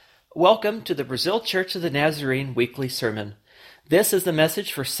Welcome to the Brazil Church of the Nazarene Weekly Sermon. This is the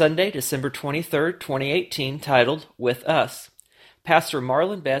message for Sunday, December 23rd, 2018, titled, With Us. Pastor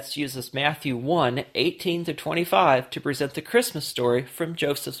Marlon Betts uses Matthew 1:18-25 to present the Christmas story from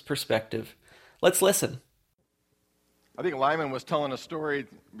Joseph's perspective. Let's listen. I think Lyman was telling a story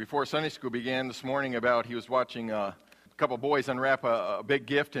before Sunday school began this morning about he was watching a couple boys unwrap a big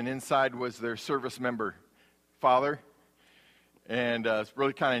gift, and inside was their service member father. And it's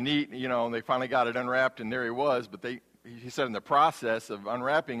really kind of neat, they finally got it unwrapped, and there he was. But he said in the process of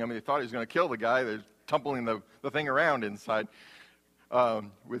unwrapping him, they thought he was going to kill the guy. They're tumbling the thing around inside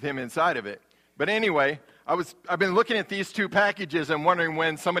with him inside of it. But anyway, I've been looking at these two packages and wondering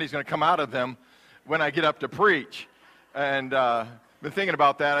when somebody's going to come out of them when I get up to preach. And been thinking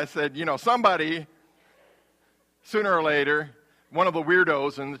about that. I said, somebody, sooner or later, one of the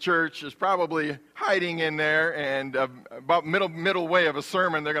weirdos in the church is probably hiding in there, and about middle way of a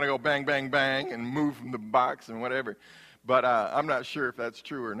sermon, they're going to go bang, bang, bang, and move from the box and whatever. But I'm not sure if that's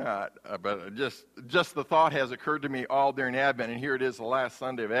true or not. But just the thought has occurred to me all during Advent, and here it is, the last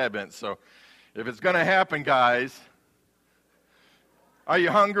Sunday of Advent. So if it's going to happen, guys, are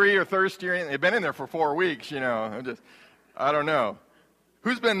you hungry or thirsty or anything? They've been in there for 4 weeks, I don't know.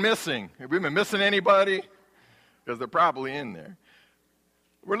 Who's been missing? Have we been missing anybody? Because they're probably in there.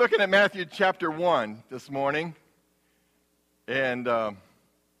 We're looking at Matthew chapter 1 this morning. And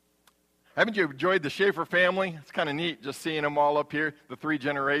haven't you enjoyed the Schaefer family? It's kind of neat just seeing them all up here, the 3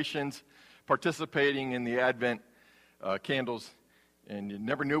 generations participating in the Advent candles. And you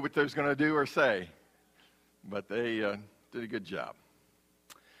never knew what they was going to do or say. But they did a good job.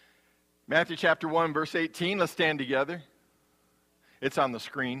 Matthew chapter 1, verse 18. Let's stand together. It's on the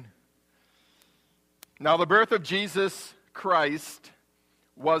screen. Now the birth of Jesus Christ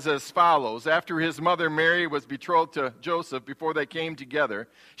was as follows. After his mother Mary was betrothed to Joseph, before they came together,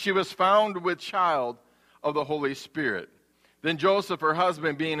 she was found with child of the Holy Spirit. Then Joseph, her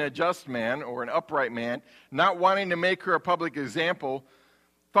husband, being a just man, or an upright man, not wanting to make her a public example,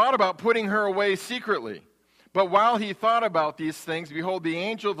 thought about putting her away secretly. But while he thought about these things, behold, the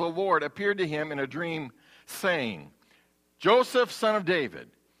angel of the Lord appeared to him in a dream, saying, Joseph, son of David,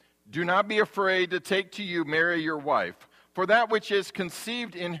 do not be afraid to take to you Mary your wife, for that which is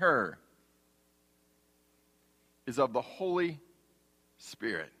conceived in her is of the Holy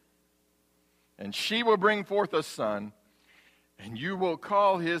Spirit. And she will bring forth a son, and you will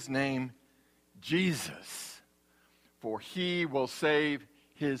call his name Jesus, for he will save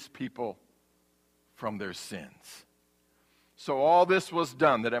his people from their sins. So all this was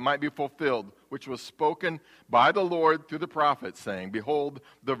done that it might be fulfilled, which was spoken by the Lord through the prophet, saying, Behold,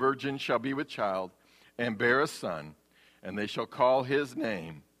 the virgin shall be with child, and bear a son, and they shall call his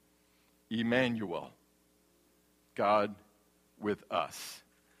name Emmanuel, God with us.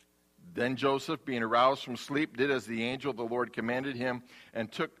 Then Joseph, being aroused from sleep, did as the angel of the Lord commanded him,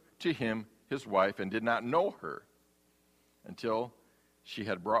 and took to him his wife, and did not know her until she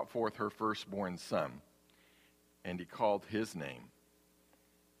had brought forth her firstborn son. And he called his name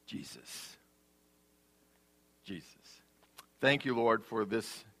Jesus. Jesus. Thank you, Lord, for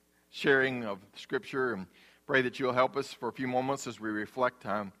this sharing of Scripture, and pray that you'll help us for a few moments as we reflect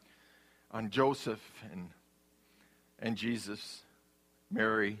on Joseph and Jesus,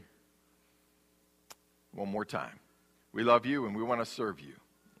 Mary, one more time. We love you and we want to serve you.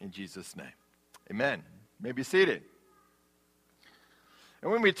 In Jesus' name. Amen. You may be seated.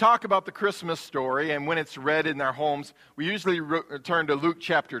 And when we talk about the Christmas story and when it's read in our homes, we usually turn to Luke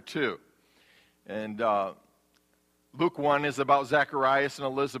chapter 2. And Luke 1 is about Zacharias and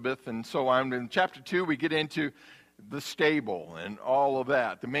Elizabeth and so on. In chapter 2, we get into the stable and all of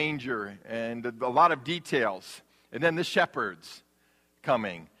that, the manger and a lot of details. And then the shepherds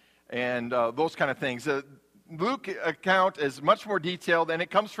coming and those kind of things. Luke account is much more detailed, and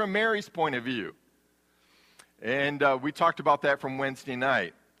it comes from Mary's point of view. And we talked about that from Wednesday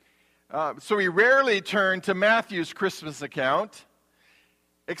night. So we rarely turn to Matthew's Christmas account,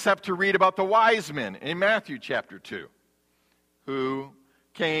 except to read about the wise men in Matthew chapter 2, who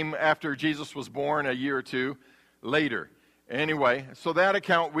came after Jesus was born a year or two later. Anyway, so that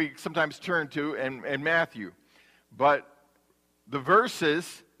account we sometimes turn to in Matthew. But the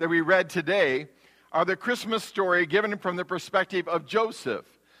verses that we read today are the Christmas story given from the perspective of Joseph.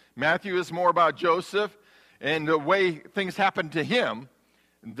 Matthew is more about Joseph and the way things happened to him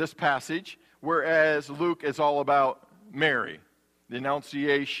in this passage, whereas Luke is all about Mary, the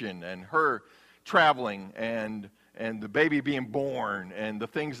Annunciation, and her traveling, and the baby being born, and the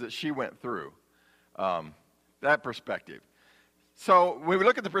things that she went through. That perspective. So when we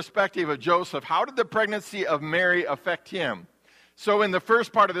look at the perspective of Joseph, how did the pregnancy of Mary affect him? So in the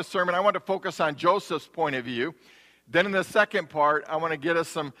first part of this sermon, I want to focus on Joseph's point of view. Then in the second part, I want to get us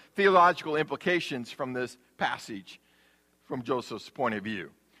some theological implications from this passage from Joseph's point of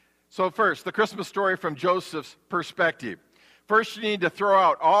view. So first, the Christmas story from Joseph's perspective. First, you need to throw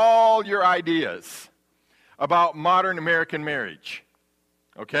out all your ideas about modern American marriage,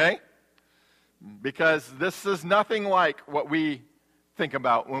 okay? Because this is nothing like what we think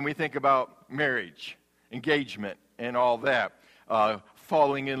about when we think about marriage, engagement, and all that.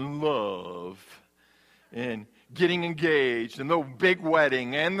 Falling in love, and getting engaged, and the big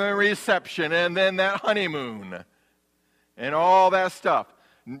wedding, and the reception, and then that honeymoon, and all that stuff.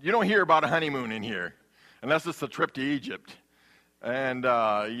 You don't hear about a honeymoon in here, unless it's a trip to Egypt. And,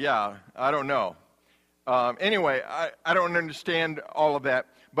 I don't know. Anyway, I don't understand all of that,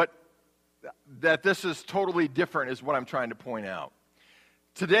 but that this is totally different is what I'm trying to point out.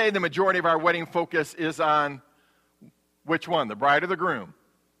 Today, the majority of our wedding focus is on which one, the bride or the groom?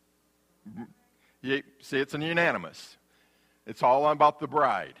 You see, it's an unanimous. It's all about the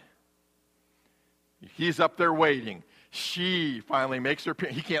bride. He's up there waiting. She finally makes her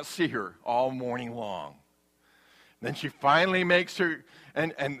appearance. He can't see her all morning long. Then she finally makes her,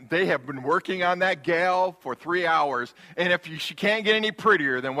 and they have been working on that gal for 3 hours, and she can't get any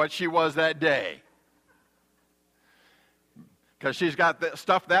prettier than what she was that day. Because she's got that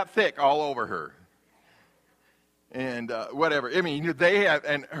stuff that thick all over her. And whatever. I mean, they have,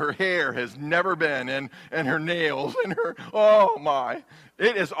 and her hair has never been, and her nails, and her, oh my.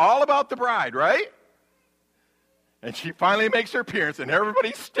 It is all about the bride, right? And she finally makes her appearance, and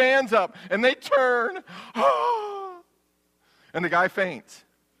everybody stands up, and they turn, and the guy faints.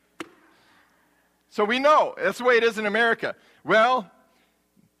 So we know, that's the way it is in America. Well,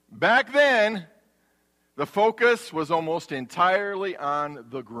 back then, the focus was almost entirely on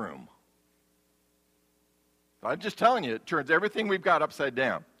the groom. I'm just telling you, it turns everything we've got upside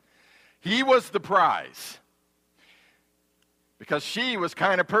down. He was the prize because she was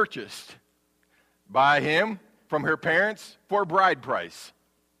kind of purchased by him from her parents for bride price.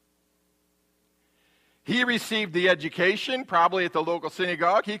 He received the education, probably at the local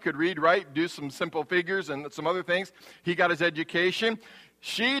synagogue. He could read, write, do some simple figures and some other things. He got his education.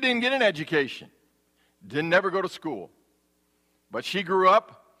 She didn't get an education. Didn't never go to school. But she grew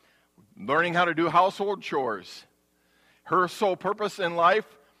up learning how to do household chores. Her sole purpose in life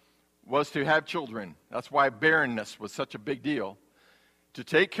was to have children. That's why barrenness was such a big deal. To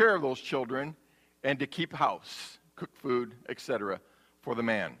take care of those children and to keep house, cook food, etc. for the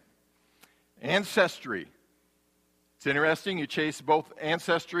man. Ancestry. It's interesting. You chase both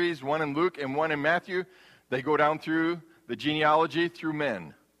ancestries, one in Luke and one in Matthew. They go down through the genealogy through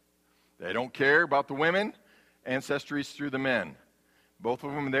men. They don't care about the women. Ancestries through the men. Both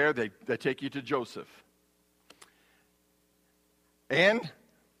of them there, they take you to Joseph. And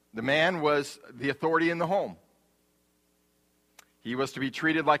the man was the authority in the home. He was to be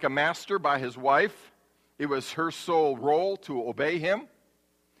treated like a master by his wife. It was her sole role to obey him.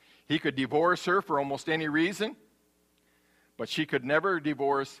 He could divorce her for almost any reason, but she could never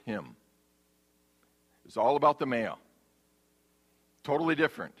divorce him. It was all about the male. Totally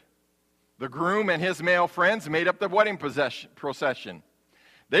different. The groom and his male friends made up the wedding procession.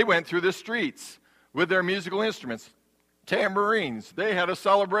 They went through the streets with their musical instruments, tambourines. They had a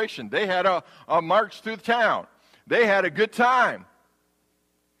celebration. They had a march through the town. They had a good time.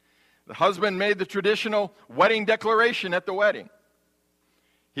 The husband made the traditional wedding declaration at the wedding.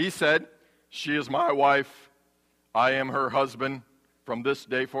 He said, "She is my wife. I am her husband from this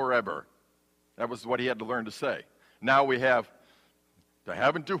day forever." That was what he had to learn to say. Now we have to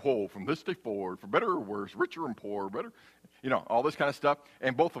have and to hold from this day forward, for better or worse, richer and poorer, better, all this kind of stuff,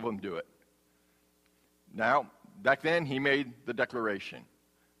 and both of them do it. Now, back then, he made the declaration.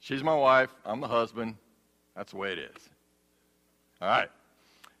 She's my wife, I'm the husband, that's the way it is. All right.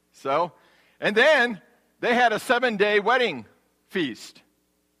 So, and then they had a 7-day wedding feast.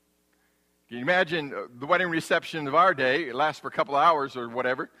 Can you imagine the wedding reception of our day? It lasts for a couple of hours or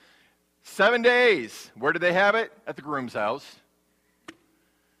whatever. 7 days. Where did they have it? At the groom's house.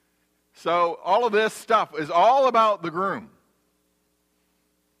 So all of this stuff is all about the groom.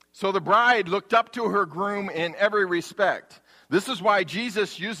 So the bride looked up to her groom in every respect. This is why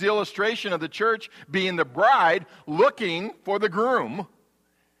Jesus used the illustration of the church being the bride looking for the groom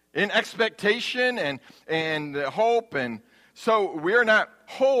in expectation and hope. And so we're not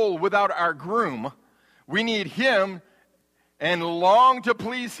whole without our groom. We need him and long to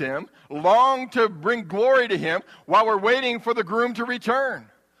please him, long to bring glory to him while we're waiting for the groom to return.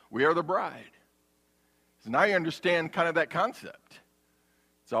 We are the bride. So now you understand kind of that concept.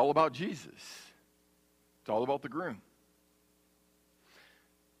 It's all about Jesus. It's all about the groom.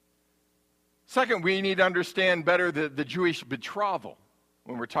 Second, we need to understand better the Jewish betrothal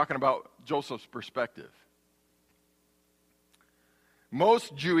when we're talking about Joseph's perspective.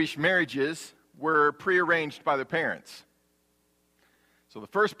 Most Jewish marriages were prearranged by the parents. So the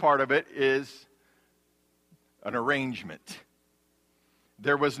first part of it is an arrangement.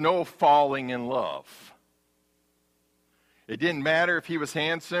 There was no falling in love. It didn't matter if he was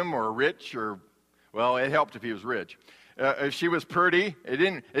handsome or rich or, well, it helped if he was rich. If she was pretty, it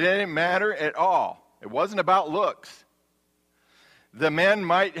didn't matter at all. It wasn't about looks. The men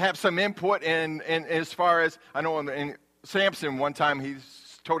might have some input in as far as, I know in Samson one time he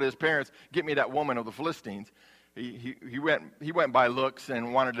told his parents, get me that woman of the Philistines. He went by looks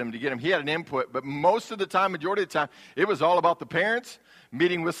and wanted them to get him. He had an input, but most of the time, majority of the time, it was all about the parents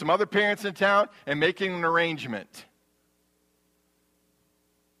meeting with some other parents in town and making an arrangement.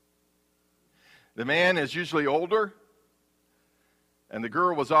 The man is usually older, and the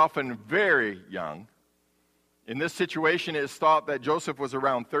girl was often very young. In this situation, it is thought that Joseph was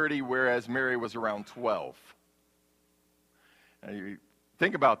around 30, whereas Mary was around 12. Now, you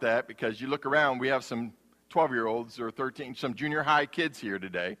think about that because you look around, we have some 12-year-olds or 13, some junior high kids here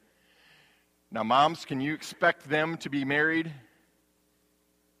today. Now, moms, can you expect them to be married?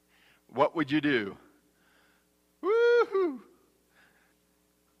 What would you do? Woo-hoo!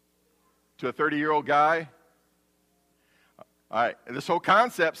 To a 30-year-old guy? All right, this whole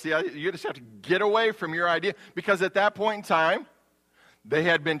concept, see, you just have to get away from your idea because at that point in time, they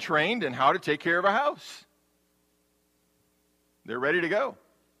had been trained in how to take care of a house. They're ready to go.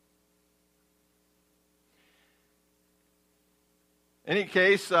 In any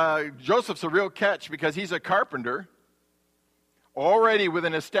case, Joseph's a real catch because he's a carpenter already with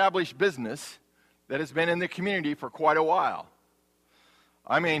an established business that has been in the community for quite a while.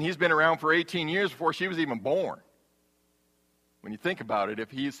 I mean, he's been around for 18 years before she was even born. When you think about it, if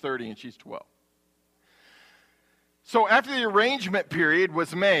he's 30 and she's 12. So after the arrangement period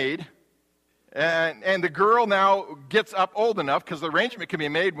was made, and the girl now gets up old enough, because the arrangement can be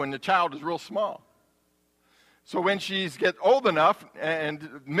made when the child is real small. So when she gets old enough, and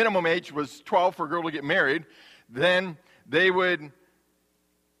minimum age was 12 for a girl to get married, then they would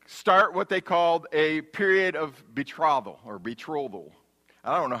start what they called a period of betrothal, or betrothal.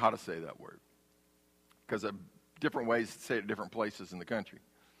 I don't know how to say that word, because of different ways to say it at different places in the country.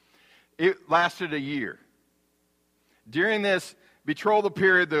 It lasted a year. During this betrothal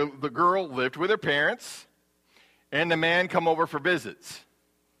period, the girl lived with her parents, and the man come over for visits.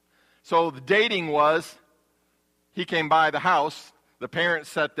 So the dating was, he came by the house, the parents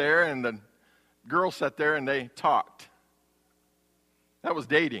sat there, and the girl sat there, and they talked. That was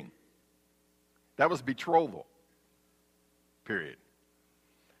dating. That was betrothal, period.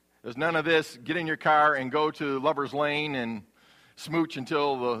 There's none of this, get in your car and go to Lover's Lane and smooch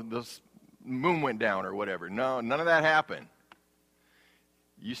until the moon went down or whatever. No, none of that happened.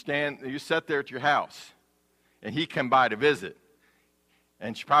 You sat there at your house, and he came by to visit.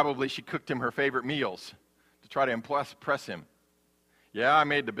 And she cooked him her favorite meals to try to impress him. Yeah, I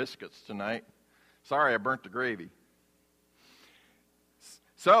made the biscuits tonight. Sorry, I burnt the gravy.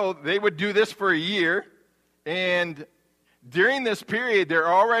 So they would do this for a year, and during this period,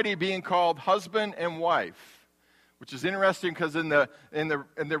 they're already being called husband and wife, which is interesting because in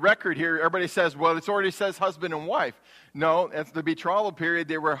the record here, everybody says, well, it already says husband and wife. No, at the betrothal period,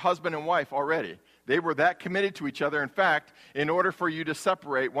 they were husband and wife already. They were that committed to each other. In fact, in order for you to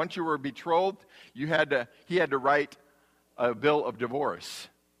separate, once you were betrothed, he had to write a bill of divorce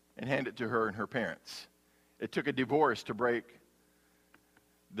and hand it to her and her parents. It took a divorce to break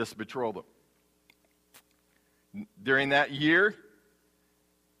this betrothal. During that year,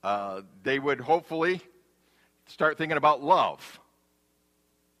 they would hopefully start thinking about love.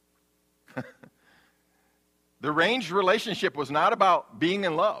 The arranged relationship was not about being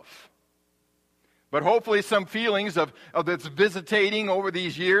in love. But hopefully some feelings of this visitating over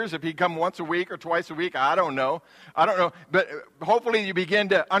these years, if you come once a week or twice a week, I don't know. But hopefully you begin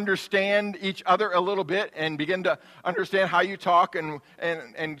to understand each other a little bit and begin to understand how you talk and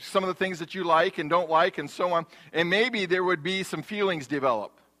some of the things that you like and don't like and so on. And maybe there would be some feelings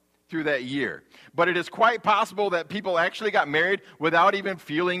develop through that year. But it is quite possible that people actually got married without even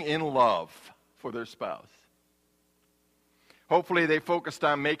feeling in love for their spouse. Hopefully they focused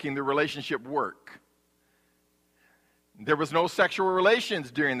on making the relationship work. There was no sexual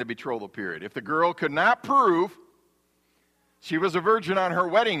relations during the betrothal period. If the girl could not prove she was a virgin on her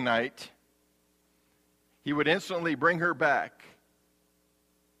wedding night, he would instantly bring her back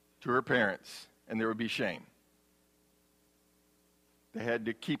to her parents, and there would be shame. They had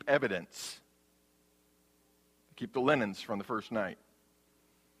to keep evidence, keep the linens from the first night.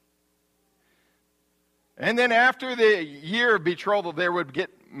 And then after the year of betrothal, they would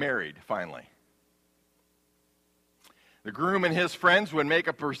get married finally. The groom and his friends would make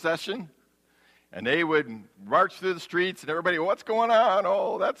a procession, and they would march through the streets, and everybody, what's going on?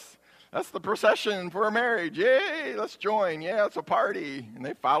 Oh, that's the procession for a marriage. Yay, let's join. Yeah, it's a party. And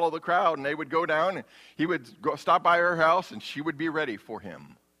they follow the crowd, and they would go down, and he would go stop by her house, and she would be ready for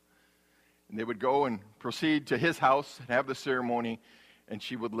him. And they would go and proceed to his house and have the ceremony, and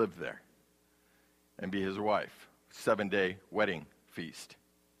she would live there and be his wife. 7-day wedding feast.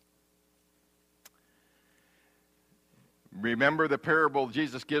 Remember the parable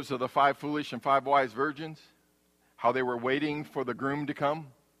Jesus gives of the 5 foolish and 5 wise virgins? How they were waiting for the groom to come?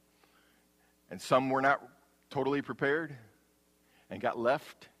 And some were not totally prepared and got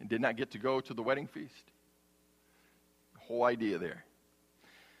left and did not get to go to the wedding feast. The whole idea there.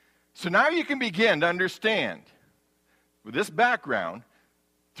 So now you can begin to understand, with this background,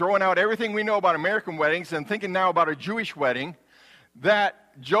 throwing out everything we know about American weddings and thinking now about a Jewish wedding,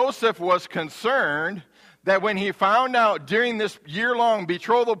 that Joseph was concerned that when he found out during this year-long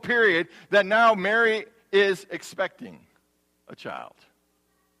betrothal period that now Mary is expecting a child.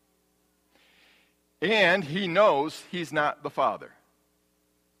 And he knows he's not the father.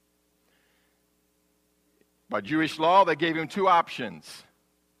 By Jewish law, they gave him 2 options.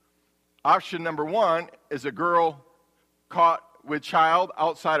 Option number 1 is a girl caught with child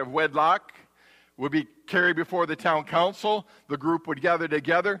outside of wedlock would be carried before the town council. The group would gather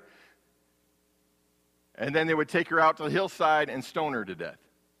together, and then they would take her out to the hillside and stone her to death.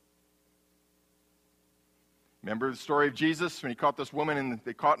 Remember the story of Jesus when he caught this woman and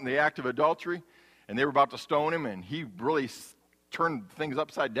they caught in the act of adultery, and they were about to stone him, and he really turned things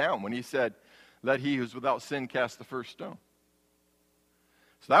upside down when he said, "Let he who's without sin cast the first stone."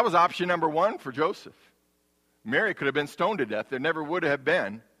 So that was option number 1 for Joseph. Mary could have been stoned to death. There never would have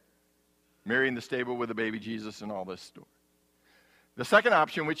been Mary in the stable with the baby Jesus and all this story. The second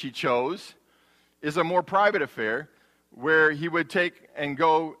option, which he chose, is a more private affair where he would take and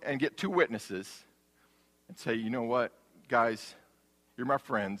go and get 2 witnesses and say, you know what, guys, you're my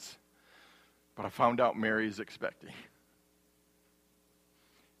friends, but I found out Mary is expecting.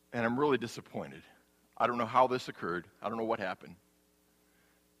 And I'm really disappointed. I don't know how this occurred. I don't know what happened.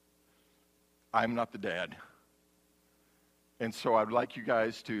 I'm not the dad. And so I'd like you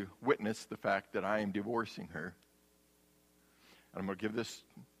guys to witness the fact that I am divorcing her. And I'm going to give this,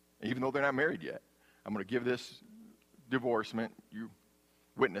 even though they're not married yet, I'm going to give this divorcement. You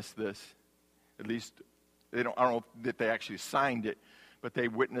witness this. At least, I don't know that they actually signed it, but they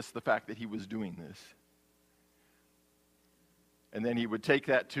witnessed the fact that he was doing this. And then he would take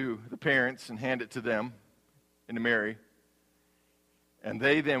that to the parents and hand it to them and to Mary. And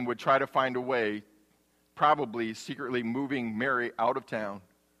they then would try to find a way, probably secretly moving Mary out of town,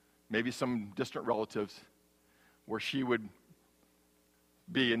 maybe some distant relatives, where she would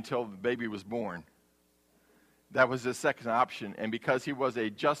be until the baby was born. That was his second option. And because he was a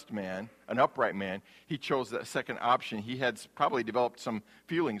just man, an upright man, he chose that second option. He had probably developed some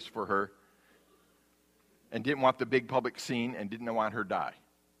feelings for her and didn't want the big public scene and didn't want her to die,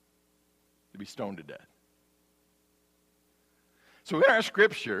 to be stoned to death. So in our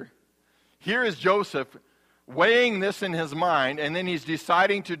scripture, here is Joseph weighing this in his mind, and then he's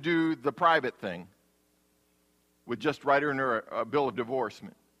deciding to do the private thing with just writing her a bill of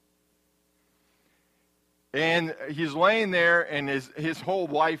divorcement. And he's laying there, and his whole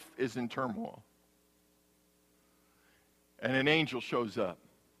life is in turmoil. And an angel shows up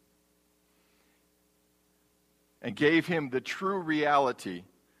and gave him the true reality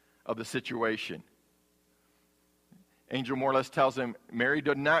of the situation. Angel more or less tells him, Mary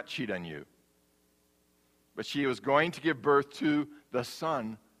did not cheat on you, but she was going to give birth to the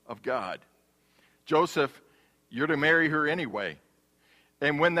Son of God. Joseph, you're to marry her anyway.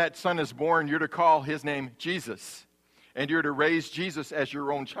 And when that son is born, you're to call his name Jesus. And you're to raise Jesus as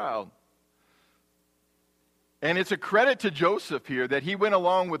your own child. And it's a credit to Joseph here that he went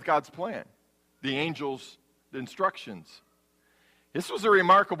along with God's plan, the angel's instructions. This was a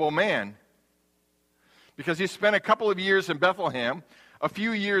remarkable man, because he spent a couple of years in Bethlehem, a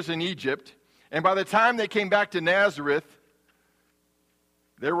few years in Egypt, and by the time they came back to Nazareth,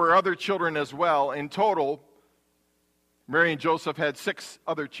 there were other children as well. In total, Mary and Joseph had 6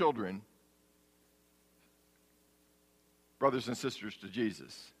 other children, brothers and sisters to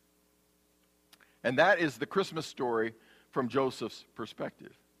Jesus. And that is the Christmas story from Joseph's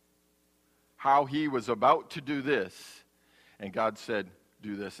perspective. How he was about to do this, and God said,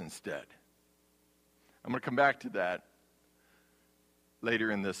 do this instead. I'm going to come back to that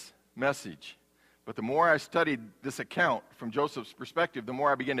later in this message. But the more I studied this account from Joseph's perspective, the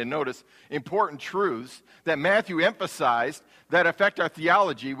more I began to notice important truths that Matthew emphasized that affect our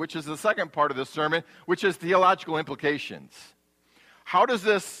theology, which is the second part of this sermon, which is theological implications. How does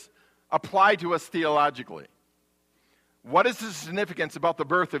this apply to us theologically? What does the significance about the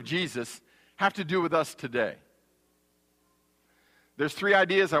birth of Jesus have to do with us today? There's three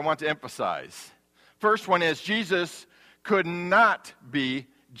ideas I want to emphasize. First one is Jesus could not be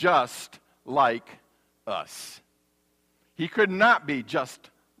just like us. He could not be just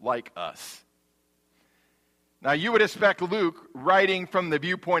like us. Now, you would expect Luke, writing from the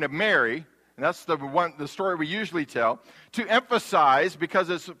viewpoint of Mary, and that's the story we usually tell, to emphasize, because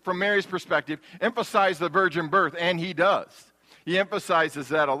it's from Mary's perspective, emphasize the virgin birth, and he does. He emphasizes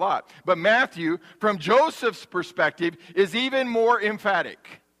that a lot. But Matthew, from Joseph's perspective, is even more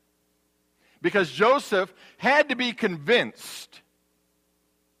emphatic, because Joseph had to be convinced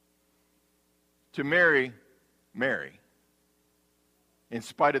to marry Mary, in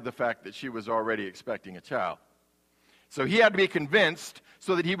spite of the fact that she was already expecting a child. So he had to be convinced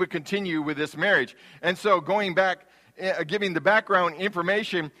so that he would continue with this marriage. And so going back, giving the background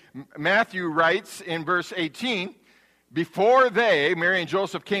information, Matthew writes in verse 18, before they, Mary and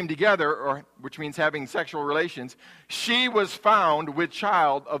Joseph, came together, which means having sexual relations, she was found with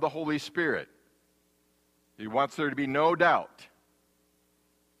child of the Holy Spirit. He wants there to be no doubt.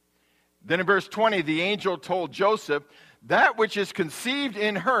 Then in verse 20, the angel told Joseph, that which is conceived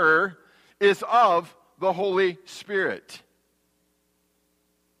in her is of the Holy Spirit.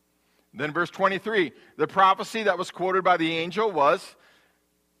 Then verse 23, the prophecy that was quoted by the angel was,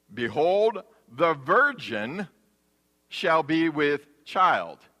 behold, the virgin shall be with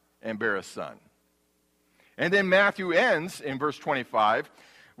child and bear a son. And then Matthew ends in verse 25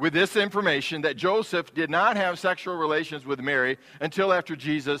 with this information that Joseph did not have sexual relations with Mary until after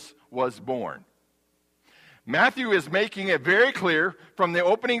Jesus was born. Matthew is making it very clear from the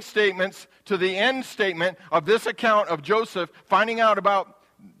opening statements to the end statement of this account of Joseph finding out about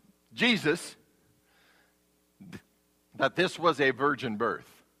Jesus that this was a virgin birth.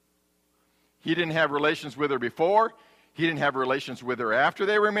 He didn't have relations with her before. He didn't have relations with her after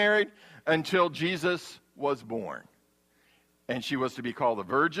they were married until Jesus was born. And she was to be called a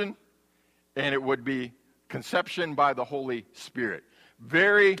virgin, and it would be conception by the Holy Spirit.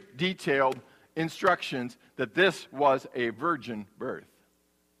 Very detailed instructions that this was a virgin birth.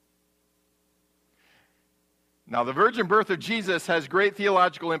 Now, the virgin birth of Jesus has great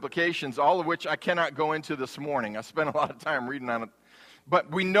theological implications, all of which I cannot go into this morning. I spent a lot of time reading on it. But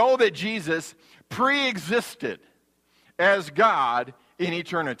we know that Jesus pre-existed as God in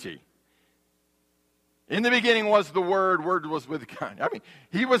eternity. In the beginning was the Word, Word was with God. I mean,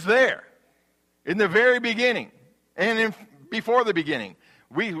 he was there in the very beginning and before the beginning.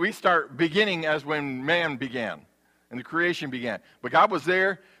 We start beginning as when man began and the creation began. But God was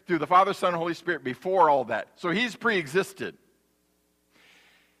there through the Father, Son, and Holy Spirit before all that. So he's pre-existed.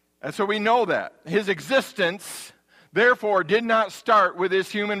 And so we know that. His existence, therefore, did not start with his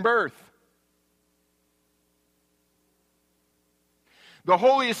human birth. The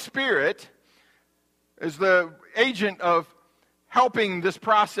Holy Spirit is the agent of helping this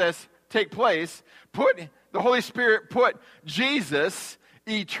process take place. The Holy Spirit put Jesus'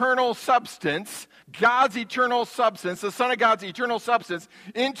 eternal substance, God's eternal substance, the Son of God's eternal substance,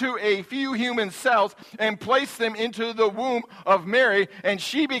 into a few human cells and placed them into the womb of Mary, and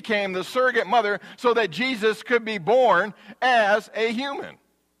she became the surrogate mother so that Jesus could be born as a human.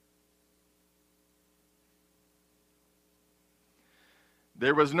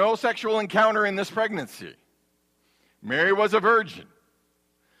 There was no sexual encounter in this pregnancy. Mary was a virgin.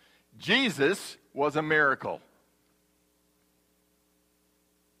 Jesus was a miracle.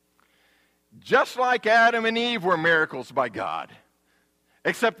 Just like Adam and Eve were miracles by God.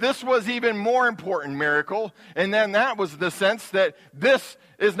 Except this was even more important miracle, and then that was the sense that this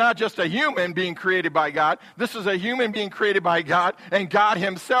is not just a human being created by God. This is a human being created by God, and God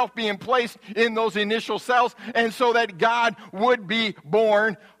himself being placed in those initial cells, and so that God would be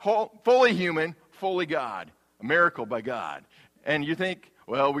born fully human, fully God. A miracle by God. And you think,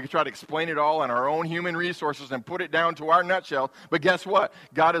 well, we could try to explain it all on our own human resources and put it down to our nutshell, but guess what?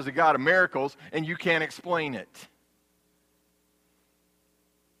 God is a God of miracles, and you can't explain it.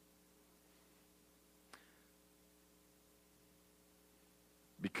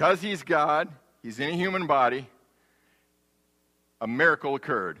 Because he's God, he's in a human body, a miracle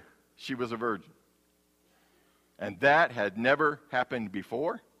occurred. She was a virgin. And that had never happened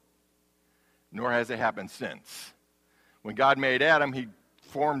before, nor has it happened since. When God made Adam, he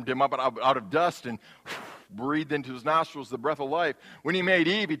formed him up out of dust and breathed into his nostrils the breath of life. When he made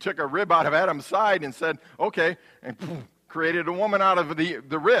Eve, he took a rib out of Adam's side and said, okay, and created a woman out of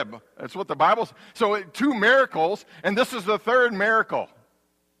the rib. That's what the Bible says. So 2 miracles, and this is the 3rd miracle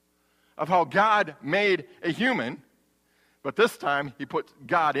of how God made a human, but this time he put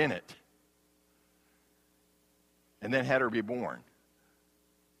God in it and then had her be born,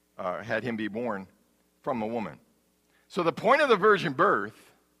 had him be born from a woman. So the point of the virgin birth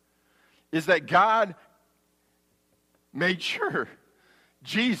is that God made sure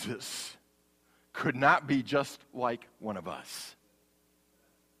Jesus could not be just like one of us.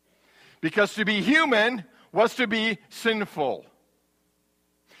 Because to be human was to be sinful.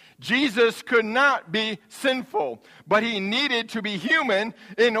 Jesus could not be sinful, but he needed to be human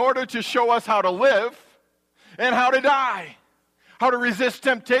in order to show us how to live and how to die, how to resist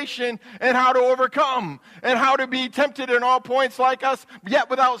temptation and how to overcome, and how to be tempted in all points like us, yet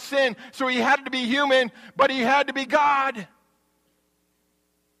without sin. So he had to be human, but he had to be God.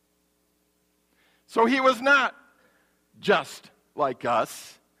 So he was not just like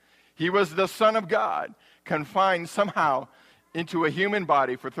us. He was the Son of God, confined somehow into a human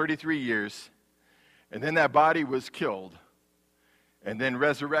body for 33 years, and then that body was killed, and then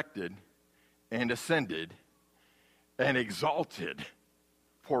resurrected, and ascended, and exalted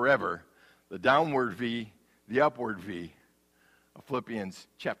forever. The downward V, the upward V of Philippians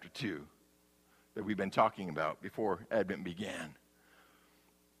chapter 2 that we've been talking about before Advent began.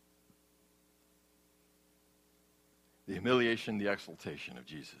 The humiliation, the exaltation of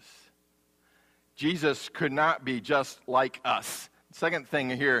Jesus. Jesus could not be just like us. Second thing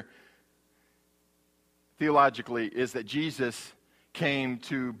here, theologically, is that Jesus came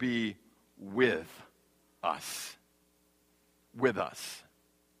to be with us. With us.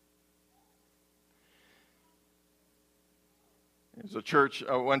 There's a church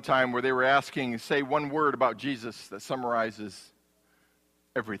one time where they were asking, say one word about Jesus that summarizes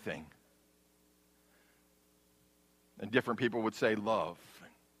everything. And different people would say love,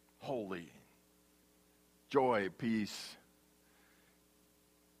 holy, joy, peace,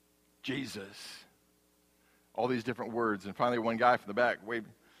 Jesus. All these different words. And finally one guy from the back waved,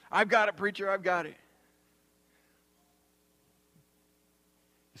 I've got it, preacher, I've got it.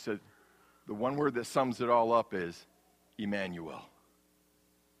 He said, the one word that sums it all up is Emmanuel.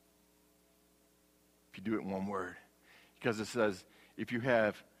 If you do it in one word. Because it says, if you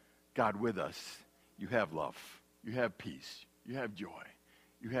have God with us, you have love. You have peace. You have joy.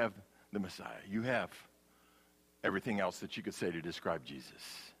 You have the Messiah. You have everything else that you could say to describe Jesus.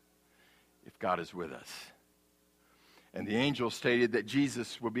 If God is with us. And the angel stated that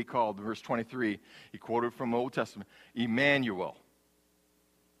Jesus would be called, verse 23, he quoted from the Old Testament, Emmanuel,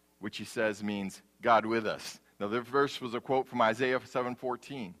 which he says means God with us. Now, the verse was a quote from Isaiah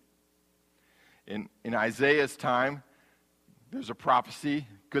 7:14. In Isaiah's time, there's a prophecy.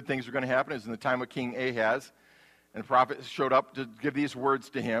 Good things are going to happen. It was in the time of King Ahaz. And the prophet showed up to give these words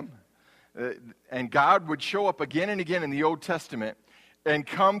to him. And God would show up again and again in the Old Testament and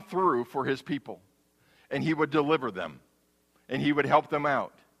come through for his people. And he would deliver them. And he would help them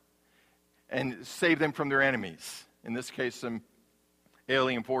out. And save them from their enemies. In this case, some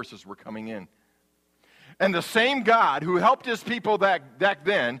alien forces were coming in. And the same God who helped his people back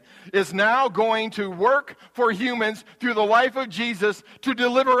then is now going to work for humans through the life of Jesus to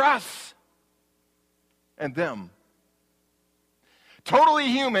deliver us and them. Totally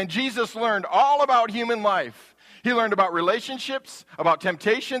human, Jesus learned all about human life. He learned about relationships, about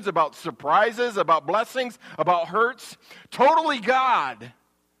temptations, about surprises, about blessings, about hurts. Totally God.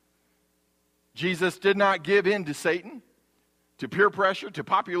 Jesus did not give in to Satan, to peer pressure, to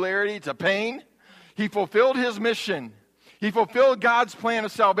popularity, to pain. He fulfilled his mission. He fulfilled God's plan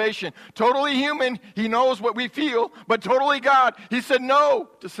of salvation. Totally human, he knows what we feel, but totally God. He said no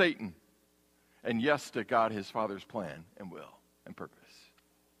to Satan and yes to God, his Father's plan and will and purpose.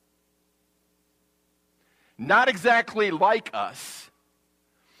 Not exactly like us.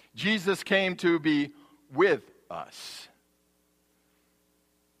 Jesus came to be with us.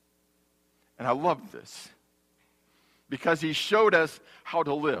 And I love this because he showed us how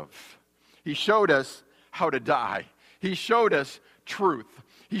to live. He showed us how to die. He showed us truth.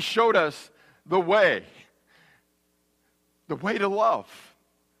 He showed us the way to love,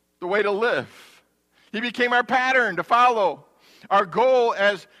 the way to live. He became our pattern to follow. Our goal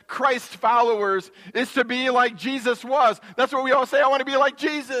as Christ followers is to be like Jesus was. That's what we all say, I want to be like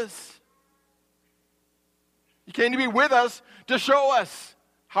Jesus. He came to be with us to show us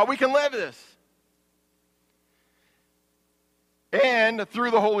how we can live this. And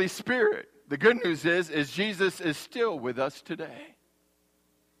through the Holy Spirit. The good news is Jesus is still with us today.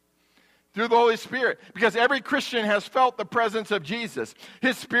 through the Holy Spirit, because every Christian has felt the presence of Jesus.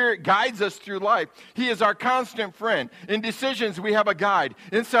 His Spirit guides us through life. He is our constant friend. In decisions, we have a guide.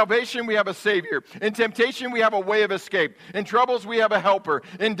 In salvation, we have a Savior. In temptation, we have a way of escape. In troubles, we have a helper.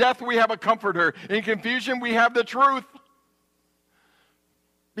 In death, we have a comforter. In confusion, we have the truth.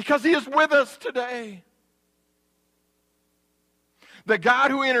 Because He is with us today. The God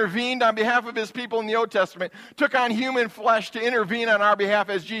who intervened on behalf of His people in the Old Testament took on human flesh to intervene on our behalf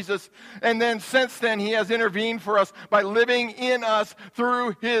as Jesus. And then since then, He has intervened for us by living in us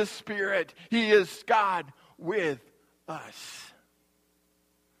through His Spirit. He is God with us.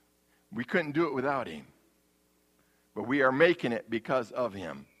 We couldn't do it without Him. But we are making it because of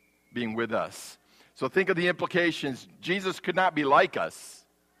Him being with us. So think of the implications. Jesus could not be like us.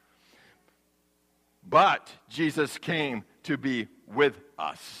 But Jesus came to be with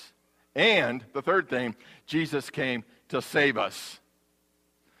us. And the third thing, Jesus came to save us.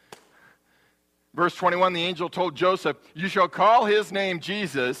 Verse 21, the angel told Joseph, "You shall call his name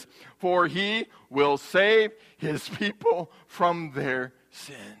Jesus, for he will save his people from their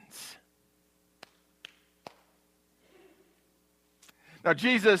sins." Now,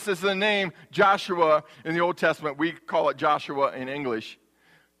 Jesus is the name Joshua in the Old Testament. We call it Joshua in English.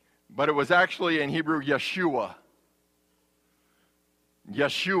 But it was actually in Hebrew, Yeshua.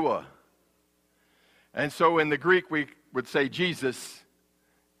 Yeshua. And so in the Greek we would say Jesus,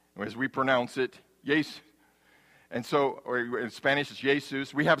 as we pronounce it, Jesus. And so, or in Spanish it's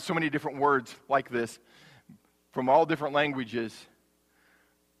Jesus. We have so many different words like this from all different languages.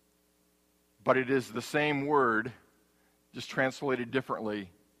 But it is the same word, just translated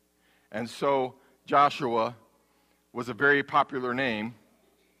differently. And so Joshua was a very popular name.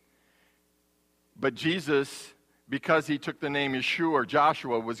 But Jesus, because He took the name Yeshua or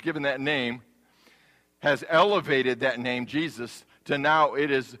Joshua, was given that name, has elevated that name, Jesus, to now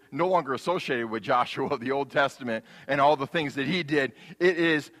it is no longer associated with Joshua of the Old Testament and all the things that he did. It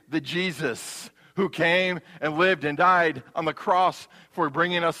is the Jesus who came and lived and died on the cross for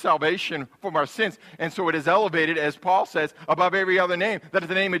bringing us salvation from our sins. And so it is elevated, as Paul says, above every other name, that at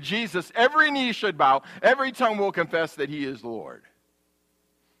the name of Jesus, every knee should bow, every tongue will confess that He is Lord.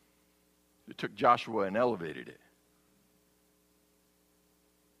 It took Joshua and elevated it.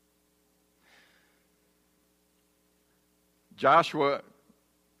 Joshua,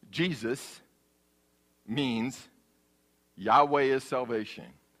 Jesus, means Yahweh is salvation.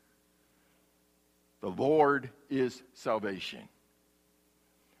 The Lord is salvation.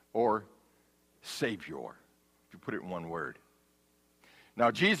 Or Savior, if you put it in one word.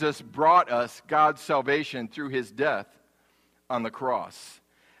 Now, Jesus brought us God's salvation through His death on the cross.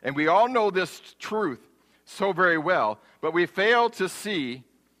 And we all know this truth so very well, but we fail to see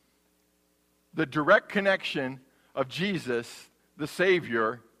the direct connection of Jesus, the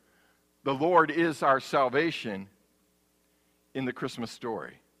Savior, the Lord is our salvation, in the Christmas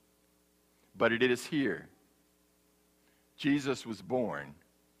story. But it is here. Jesus was born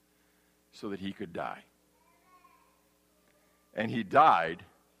so that He could die. And He died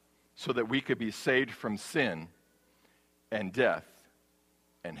so that we could be saved from sin and death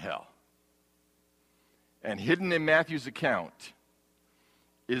and hell. And hidden in Matthew's account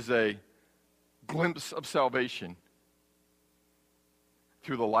is a glimpse of salvation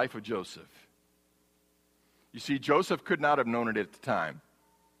through the life of Joseph. You see, Joseph could not have known it at the time,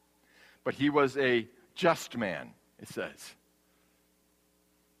 but he was a just man, it says,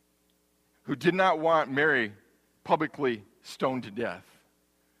 who did not want Mary publicly stoned to death,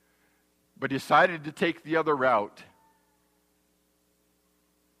 but decided to take the other route,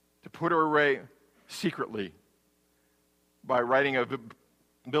 to put her away secretly by writing a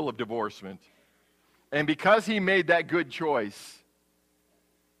bill of divorcement. And because he made that good choice,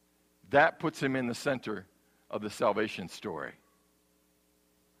 that puts him in the center of the salvation story.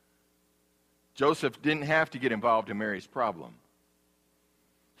 Joseph didn't have to get involved in Mary's problem.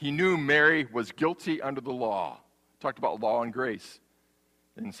 He knew Mary was guilty under the law. Talked about law and grace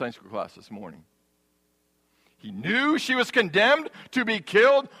in Sunday school class this morning. He knew she was condemned to be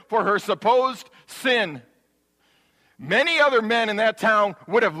killed for her supposed sin. Many other men in that town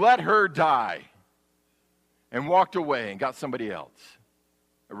would have let her die and walked away and got somebody else,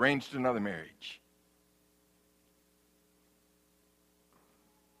 arranged another marriage.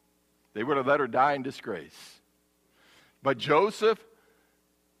 They would have let her die in disgrace. But Joseph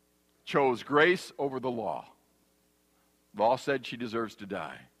chose grace over the law. Law said she deserves to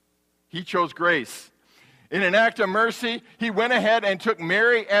die. He chose grace. In an act of mercy, he went ahead and took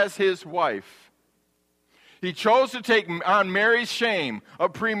Mary as his wife. He chose to take on Mary's shame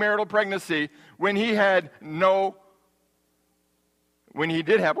of premarital pregnancy when he did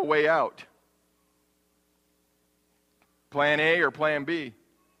have a way out. plan A or plan B.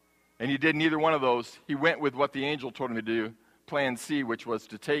 And he did neither one of those. He went with what the angel told him to do, plan C, which was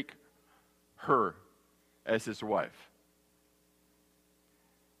to take her as his wife.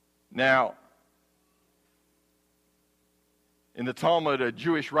 Now, in the Talmud, a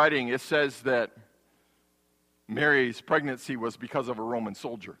Jewish writing, it says that Mary's pregnancy was because of a Roman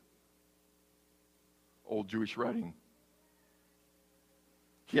soldier. Old Jewish writing.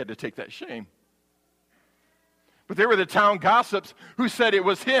 He had to take that shame. But there were the town gossips who said it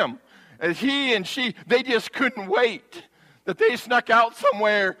was him. As he and she, they just couldn't wait. That they snuck out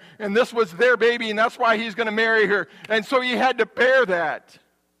somewhere and this was their baby and that's why he's going to marry her. And so he had to bear that.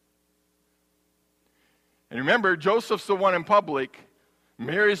 And remember, Joseph's the one in public.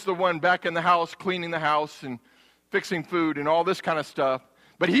 Mary's the one back in the house, cleaning the house and fixing food and all this kind of stuff.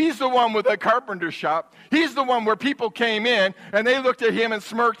 But he's the one with a carpenter shop. He's the one where people came in and they looked at him and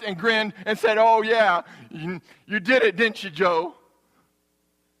smirked and grinned and said, "Oh yeah, you did it, didn't you, Joe?"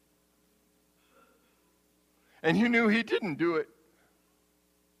 And you knew he didn't do it.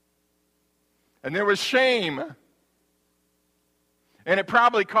 And there was shame. And it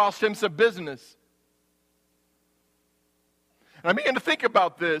probably cost him some business. And I began to think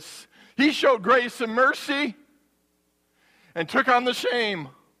about this. He showed grace and mercy and took on the shame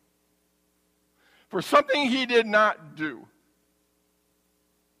for something he did not do.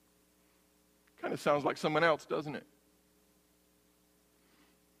 Kind of sounds like someone else, doesn't it?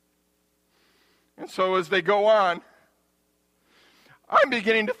 And so as they go on, I'm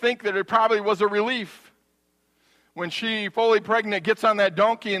beginning to think that it probably was a relief when she, fully pregnant, gets on that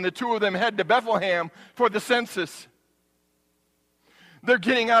donkey and the two of them head to Bethlehem for the census. They're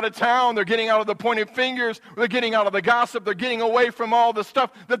getting out of town. They're getting out of the pointed fingers. They're getting out of the gossip. They're getting away from all the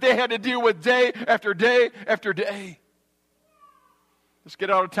stuff that they had to deal with day after day after day. Let's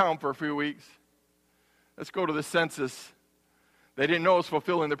get out of town for a few weeks. Let's go to the census. They didn't know it was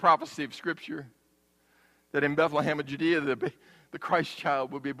fulfilling the prophecy of Scripture that in Bethlehem of Judea the Christ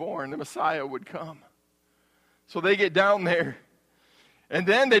child would be born. The Messiah would come. So they get down there. And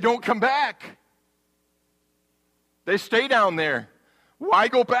then they don't come back. They stay down there. Why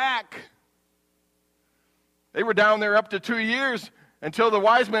go back? They were down there up to 2 years until the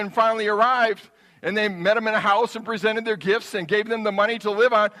wise men finally arrived. And they met them in a house and presented their gifts and gave them the money to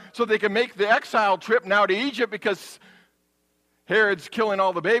live on so they could make the exile trip now to Egypt, because Herod's killing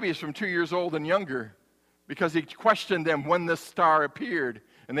all the babies from 2 years old and younger because he questioned them when this star appeared.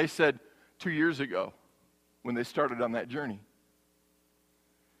 And they said 2 years ago when they started on that journey.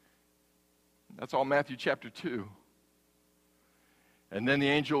 That's all Matthew chapter 2. And then the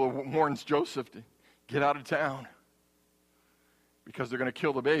angel warns Joseph to get out of town because they're going to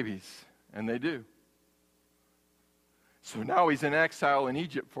kill the babies. And they do. So now he's in exile in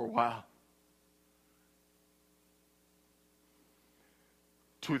Egypt for a while.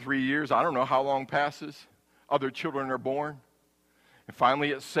 2 or 3 years, I don't know how long passes. Other children are born. And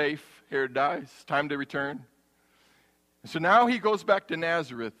finally it's safe. Herod dies. It's time to return. And so now he goes back to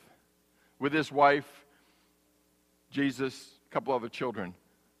Nazareth with his wife, Jesus, a couple other children.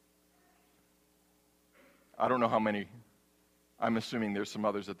 I don't know how many. I'm assuming there's some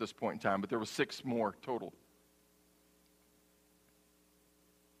others at this point in time, but there were 6 more total.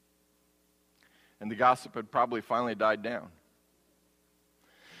 And the gossip had probably finally died down.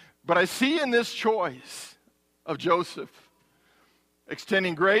 But I see in this choice of Joseph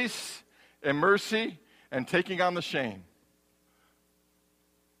extending grace and mercy and taking on the shame,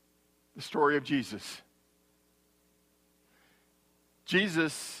 the story of Jesus.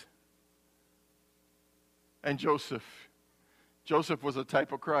 Jesus and Joseph. Joseph was a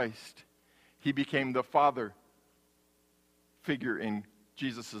type of Christ. He became the father figure in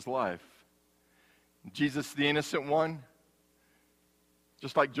Jesus' life. Jesus, the innocent one,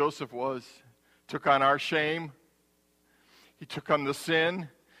 just like Joseph was, took on our shame. He took on the sin.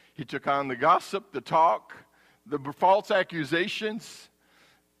 He took on the gossip, the talk, the false accusations.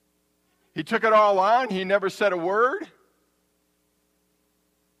 He took it all on. He never said a word.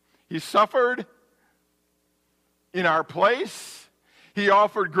 He suffered in our place. He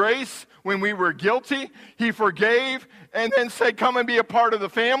offered grace when we were guilty. He forgave and then said, "Come and be a part of the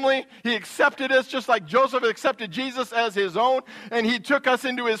family." He accepted us just like Joseph accepted Jesus as his own. And he took us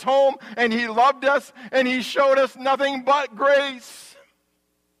into his home and he loved us and he showed us nothing but grace.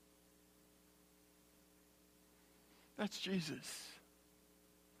 That's Jesus.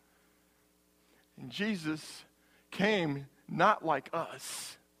 And Jesus came not like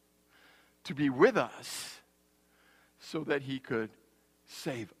us to be with us so that he could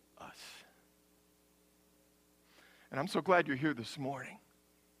save us. And I'm so glad you're here this morning,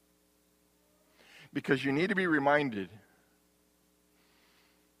 because you need to be reminded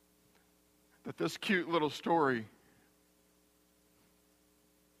that this cute little story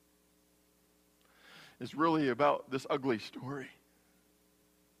is really about this ugly story,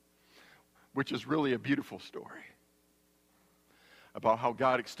 which is really a beautiful story about how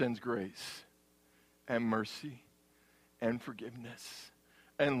God extends grace and mercy and forgiveness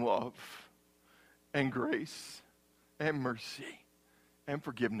and love and grace and mercy and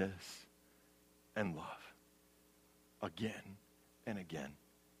forgiveness and love again and again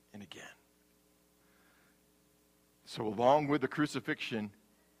and again. So along with the crucifixion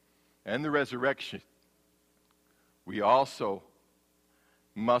and the resurrection, we also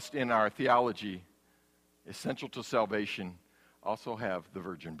must, in our theology, essential to salvation, also have the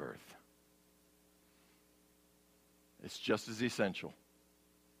virgin birth. It's just as essential.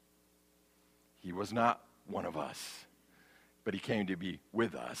 He was not one of us, but he came to be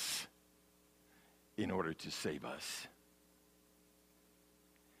with us in order to save us.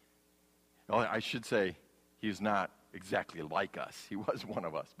 Well, I should say he's not exactly like us. He was one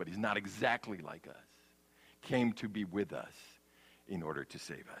of us, but he's not exactly like us. Came to be with us in order to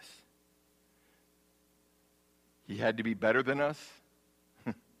save us. He had to be better than us.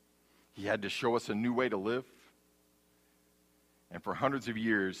 He had to show us a new way to live. And for hundreds of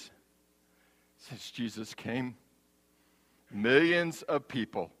years, since Jesus came, millions of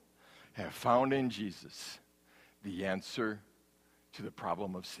people have found in Jesus the answer to the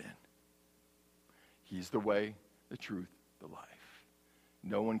problem of sin. He's the way, the truth, the life.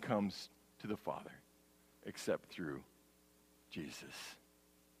 No one comes to the Father except through Jesus.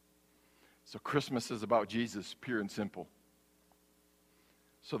 So Christmas is about Jesus, pure and simple.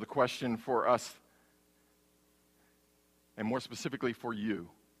 So the question for us, and more specifically for you,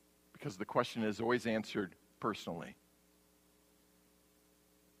 because the question is always answered personally,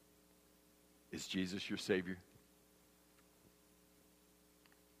 is Jesus your Savior?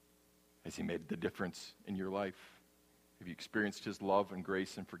 Has he made the difference in your life? Have you experienced his love and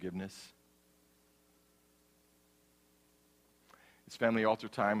grace and forgiveness? It's family altar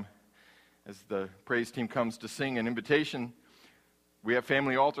time. As the praise team comes to sing an invitation, we have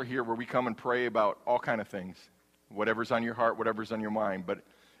family altar here where we come and pray about all kind of things. Whatever's on your heart, whatever's on your mind. But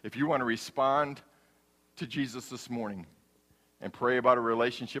if you want to respond to Jesus this morning and pray about a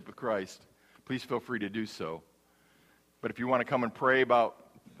relationship with Christ, please feel free to do so. But if you want to come and pray about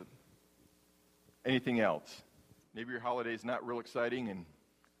anything else, maybe your holiday's not real exciting, and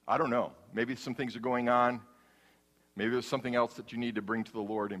I don't know, maybe some things are going on. Maybe there's something else that you need to bring to the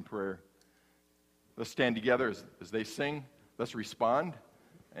Lord in prayer. Let's stand together as they sing. Let's respond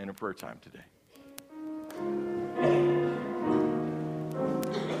in a prayer time today.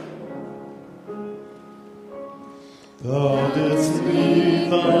 Thou didst leave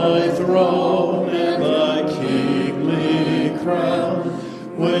thy throne and thy kingly crown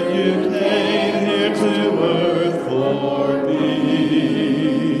when you came here to earth for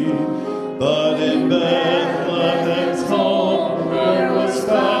me. But in Bethlehem's home there was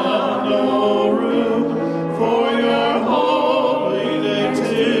found no room for your holy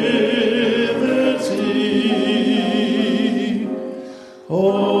nativity.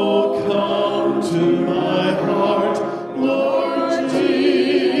 Oh, come to my heart, Lord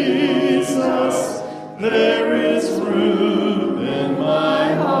Jesus, there is room in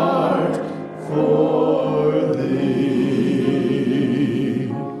my heart for thee.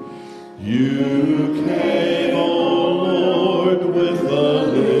 You came, O Lord, with the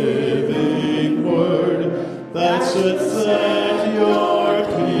living word that should set your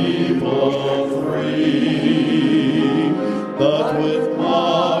people free. But with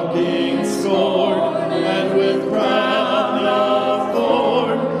mocking scorn and with crown of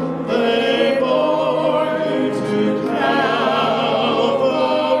thorn, they bore you to Calvary.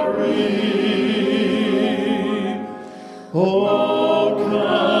 Oh,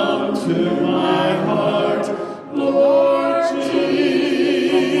 come to my heart, Lord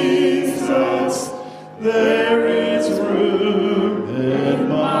Jesus, there is room in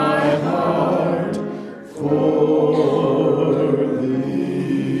my heart for thee.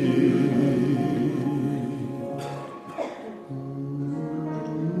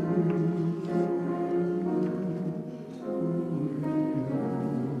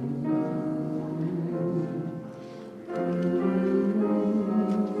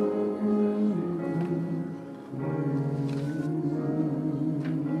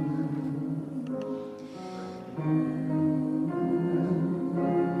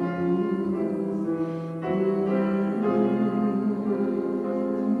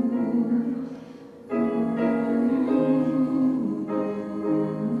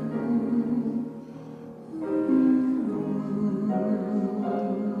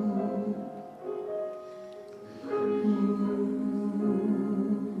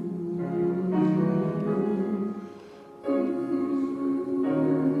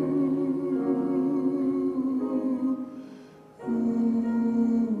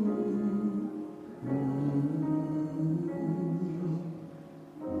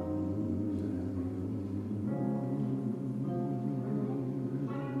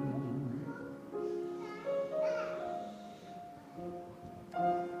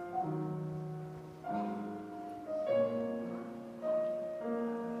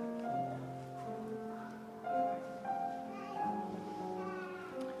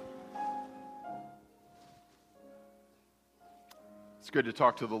 It's good to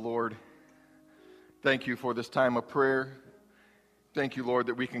talk to the Lord. Thank you for this time of prayer. Thank you, Lord,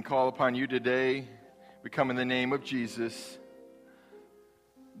 that we can call upon you today. We come in the name of Jesus,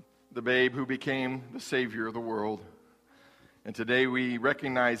 the babe who became the Savior of the world. And today we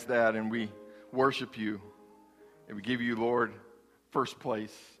recognize that and we worship you. And we give you, Lord, first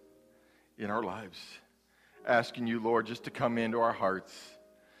place in our lives. Asking you, Lord, just to come into our hearts.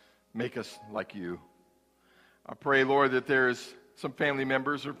 Make us like you. I pray, Lord, that there's some family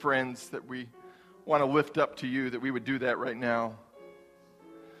members or friends that we want to lift up to you, that we would do that right now.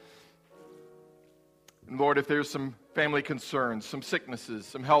 And Lord, if there's some family concerns, some sicknesses,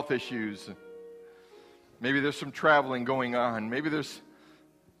 some health issues, maybe there's some traveling going on, maybe there's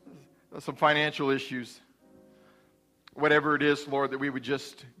some financial issues, whatever it is, Lord, that we would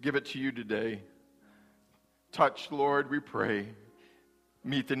just give it to you today. Touch, Lord, we pray.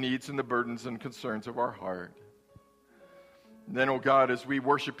 Meet the needs and the burdens and concerns of our heart. And then, oh God, as we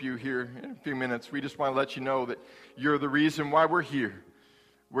worship you here in a few minutes, we just want to let you know that you're the reason why we're here.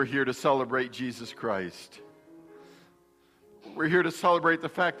 We're here to celebrate Jesus Christ. We're here to celebrate the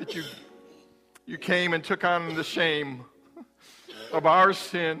fact that you came and took on the shame of our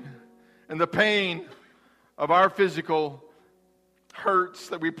sin and the pain of our physical hurts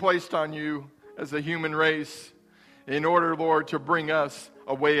that we placed on you as a human race in order, Lord, to bring us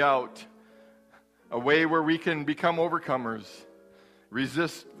a way out, a way where we can become overcomers,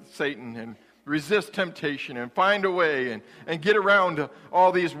 resist Satan and resist temptation and find a way and get around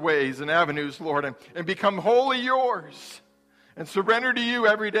all these ways and avenues, Lord, and become wholly yours and surrender to you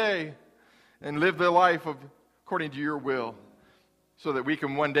every day and live the life according to your will so that we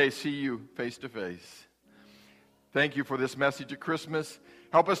can one day see you face to face. Thank you for this message of Christmas.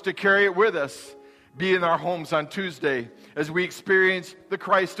 Help us to carry it with us. Be in our homes on Tuesday as we experience the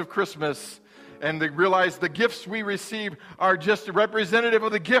Christ of Christmas and realize the gifts we receive are just a representative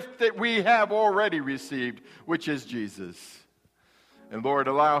of the gift that we have already received, which is Jesus. And Lord,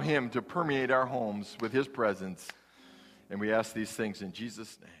 allow him to permeate our homes with his presence. And we ask these things in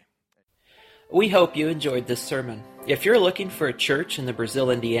Jesus' name. We hope you enjoyed this sermon. If you're looking for a church in the Brazil,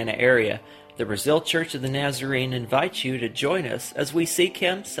 Indiana area, the Brazil Church of the Nazarene invites you to join us as we seek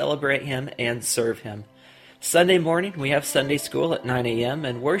him, celebrate him, and serve him. Sunday morning, we have Sunday school at 9 a.m.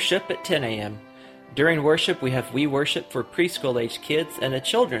 and worship at 10 a.m. During worship, we have We Worship for preschool-age kids and a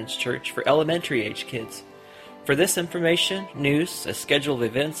children's church for elementary-age kids. For this information, news, a schedule of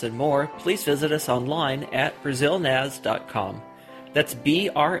events, and more, please visit us online at brazilnaz.com. That's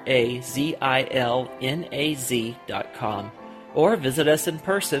BRAZILNAZ.com. Or visit us in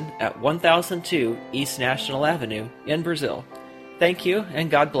person at 1002 East National Avenue in Brazil. Thank you,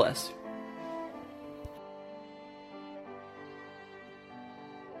 and God bless.